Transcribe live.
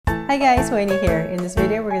Hi guys, Wayne here. In this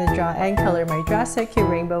video, we're going to draw and color my Draw So Cute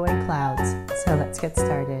rainbow and clouds. So let's get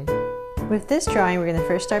started. With this drawing, we're going to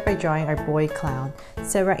first start by drawing our boy cloud.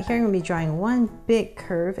 So right here, I'm going to be drawing one big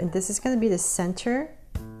curve, and this is going to be the center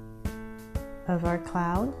of our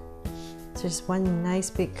cloud. So just one nice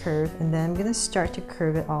big curve, and then I'm going to start to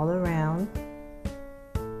curve it all around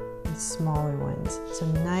with smaller ones. So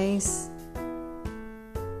nice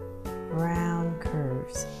round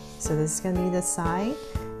curves. So this is going to be the side.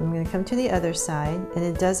 I'm going to come to the other side, and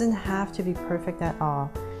it doesn't have to be perfect at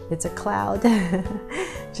all. It's a cloud,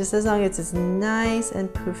 just as long as it's nice and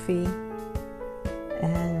poofy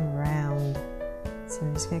and round. So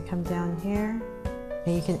I'm just going to come down here,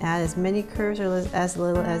 and you can add as many curves or as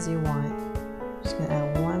little as you want. I'm just going to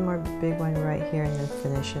add one more big one right here and then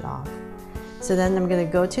finish it off. So then I'm going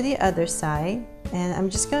to go to the other side, and I'm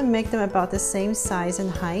just going to make them about the same size and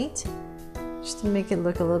height, just to make it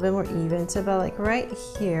look a little bit more even. So about like right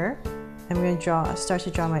here, I'm going to start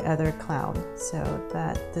to draw my other cloud. So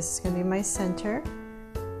that this is going to be my center.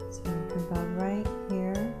 So I'm going to come about right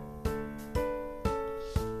here.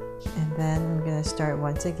 And then I'm going to start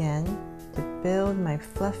once again to build my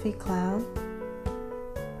fluffy cloud.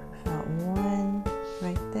 About one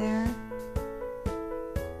right there.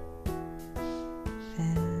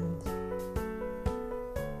 And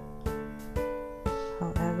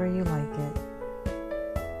however you like it.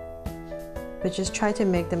 But just try to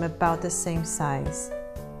make them about the same size.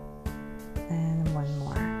 And one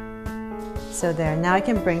more. So there, now I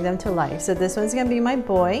can bring them to life. So this one's gonna be my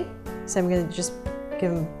boy. So I'm gonna just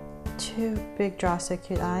give him two big Draw So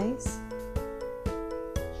Cute eyes.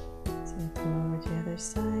 So come over to the other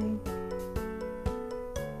side.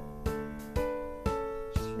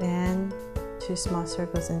 And two small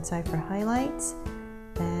circles inside for highlights.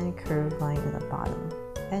 And curved line in the bottom.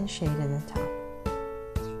 And shade in the top.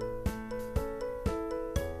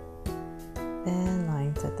 And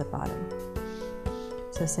lines at the bottom.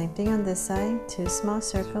 So same thing on this side, two small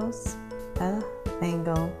circles at an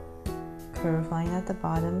angle, curved line at the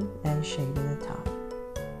bottom, and shade in the top.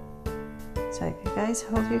 So guys,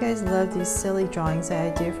 hope you guys love these silly drawings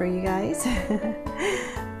that I do for you guys.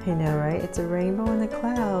 I know, right? It's a rainbow and a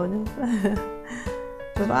cloud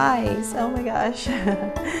with eyes. Oh my gosh.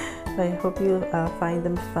 I hope you find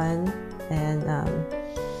them fun and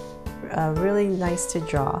really nice to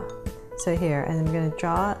draw. So here, and I'm going to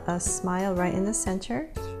draw a smile right in the center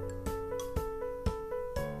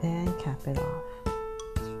and cap it off.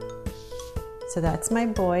 So that's my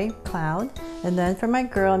boy cloud. And then for my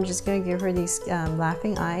girl, I'm just going to give her these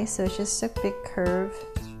laughing eyes. So it's just a big curve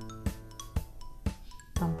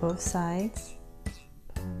on both sides.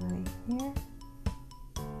 Right here.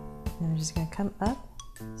 And I'm just going to come up,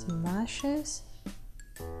 some lashes.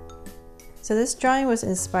 So this drawing was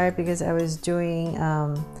inspired because I was doing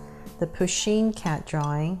the Pusheen cat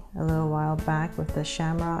drawing a little while back with the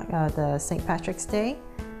shamrock, the St. Patrick's Day.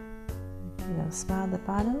 You know, smile at the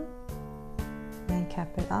bottom and cap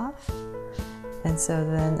it off. And so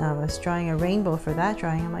then I was drawing a rainbow for that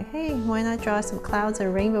drawing. I'm like, hey, why not draw some clouds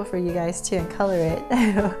and rainbow for you guys too and color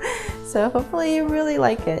it? So hopefully you really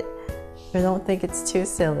like it. I don't think it's too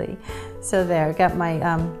silly. So there, I got my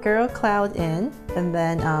girl cloud in, and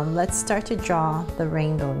then let's start to draw the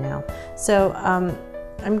rainbow now. So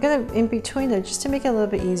I'm gonna, in between there, just to make it a little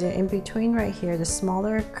bit easier, in between right here, the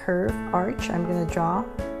smaller curve arch, I'm gonna draw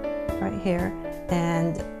right here,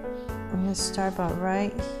 and I'm gonna start about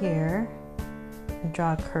right here and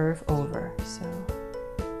draw a curve over. So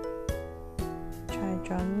try to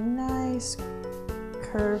draw a nice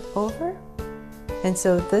curve over. And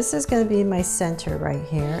so this is gonna be my center right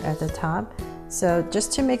here at the top. So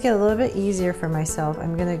just to make it a little bit easier for myself,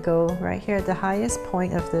 I'm gonna go right here at the highest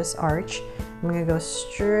point of this arch. I'm gonna go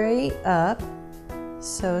straight up.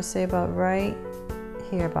 So say about right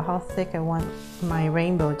here, about how thick I want my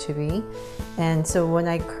rainbow to be. And so when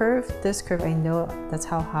I curve this curve, I know that's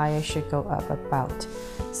how high I should go up about.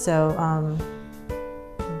 So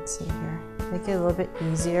let's see here, make it a little bit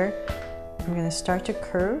easier. I'm gonna start to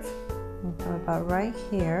curve. I'm gonna go about right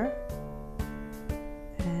here.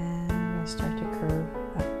 And I'm gonna start to curve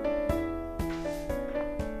up.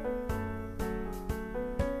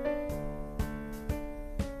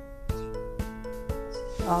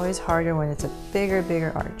 Always harder when it's a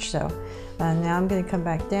bigger arch. So now I'm going to come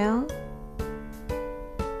back down.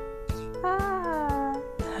 Ah,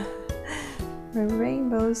 my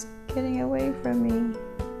rainbow's getting away from me.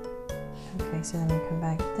 Okay, so then I'm going to come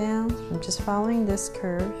back down. I'm just following this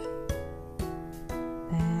curve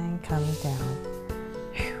and come down.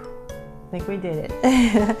 Whew. think we did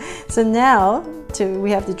it. So now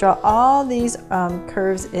we have to draw all these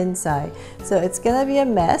curves inside. So it's gonna be a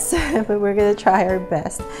mess, but we're gonna try our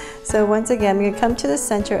best. So once again, I'm gonna come to the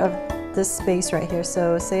center of this space right here.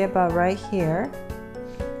 So say about right here.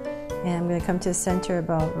 And I'm gonna come to the center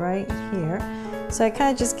about right here. So I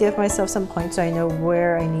kind of just give myself some points so I know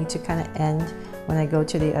where I need to kind of end when I go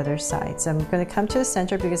to the other side. So I'm gonna come to the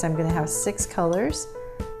center because I'm gonna have 6 colors.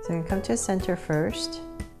 So I'm gonna come to the center first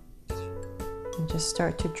and just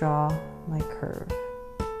start to draw my curve.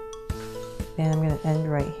 And I'm gonna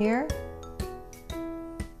end right here.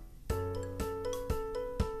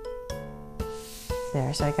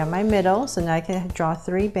 There, so I got my middle, so now I can draw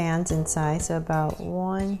 3 bands inside, so about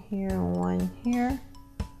 1 here and 1 here.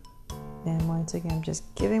 And once again, I'm just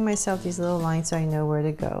giving myself these little lines so I know where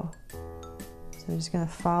to go. So I'm just going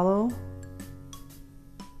to follow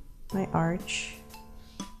my arch.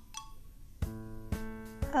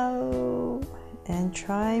 Oh, and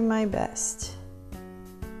try my best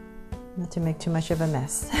not to make too much of a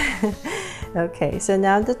mess. Okay, so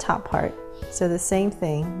now the top part. So the same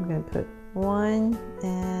thing, I'm going to put 1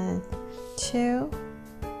 and 2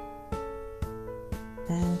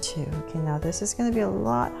 and 2. Okay, now this is going to be a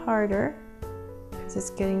lot harder because it's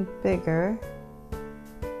getting bigger.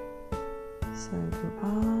 So go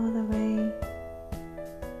all the way,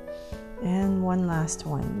 and one last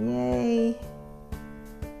one. Yay!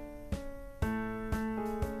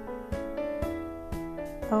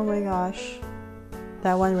 Oh my gosh,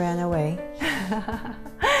 that one ran away.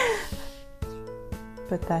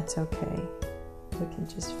 But that's okay. We can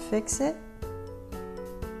just fix it.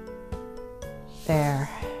 There.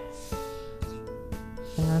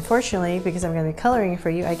 And unfortunately, because I'm going to be coloring for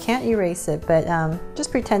you, I can't erase it, but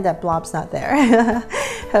just pretend that blob's not there.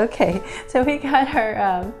 Okay, so we got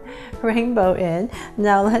our rainbow in.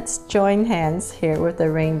 Now let's join hands here with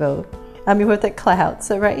the rainbow. With the cloud.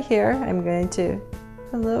 So right here, I'm going to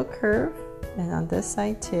put a little curve, and on this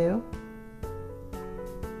side too.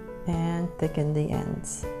 And thicken the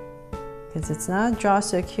ends, because it's not draw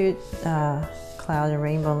so cute cloud and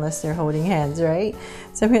rainbow unless they're holding hands, right?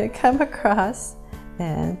 So I'm going to come across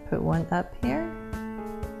and put one up here,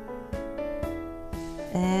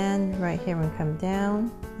 and right here I'm going to come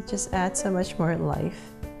down. It just adds so much more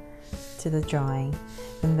life to the drawing.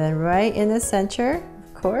 And then right in the center,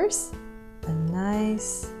 of course, a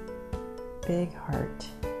nice big heart.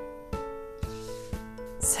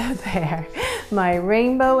 So there, my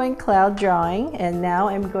rainbow and cloud drawing, and now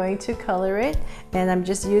I'm going to color it, and I'm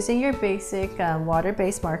just using your basic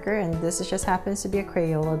water-based marker, and this just happens to be a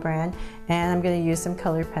Crayola brand, and I'm going to use some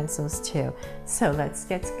colored pencils too. So let's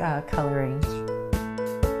get coloring.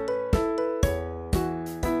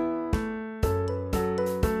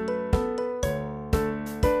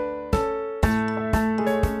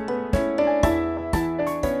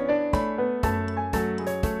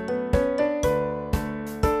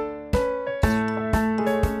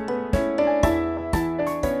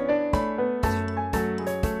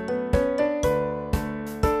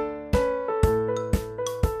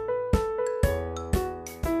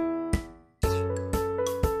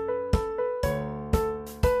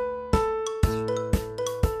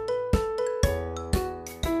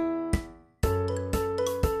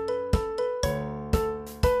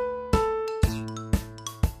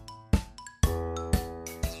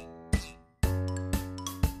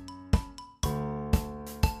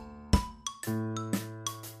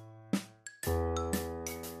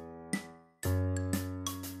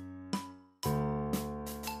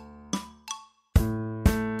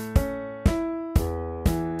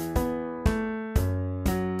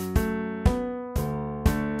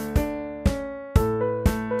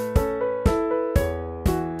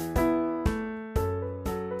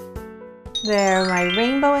 There, my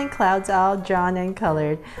rainbow and clouds all drawn and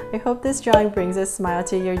colored. I hope this drawing brings a smile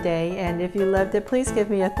to your day, and if you loved it, please give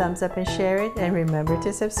me a thumbs up and share it, and remember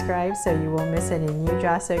to subscribe so you won't miss any new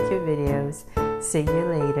Draw So Cute videos. See you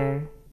later.